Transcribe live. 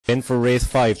In for race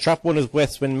 5. Trap 1 is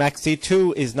WESTWIND MAXI,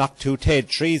 2 is KNOCKTOO TED,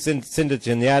 3 is SEND IT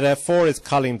ZENAIDA, 4 is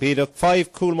CAILIN BIDEACH,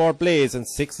 5 COOLEMORE BLAZE, and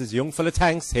 6 is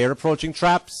YOUNGFELLATHANKS. Here approaching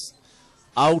traps.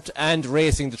 Out and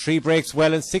racing. The 3 breaks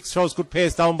well, and 6 throws good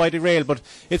pace down by the rail, but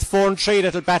it's 4 and 3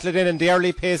 that'll battle it in, and the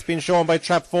early pace being shown by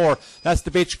trap 4. That's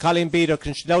the bitch CAILIN BIDEACH,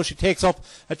 and now she takes up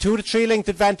a 2 to 3 length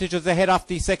advantage as they head off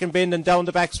the second bend and down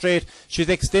the back straight. She's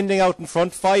extending out in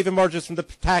front. 5 emerges from the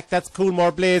pack. That's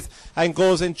COOLEMORE BLAZE and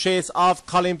goes in chase of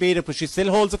CAILIN BIDEACH, but she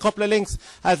still holds a couple of lengths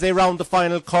as they round the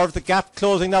final curve. The gap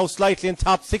closing now slightly in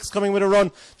top. 6 coming with a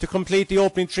run to complete the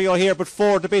opening trio here, but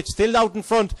 4, the bitch, still out in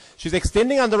front. She's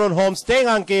extending on the run home, staying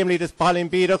on gamely. This CAILIN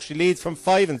BIDEACH, she leads from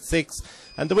 5 and 6,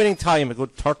 and the winning time a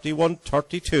good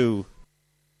 31-32.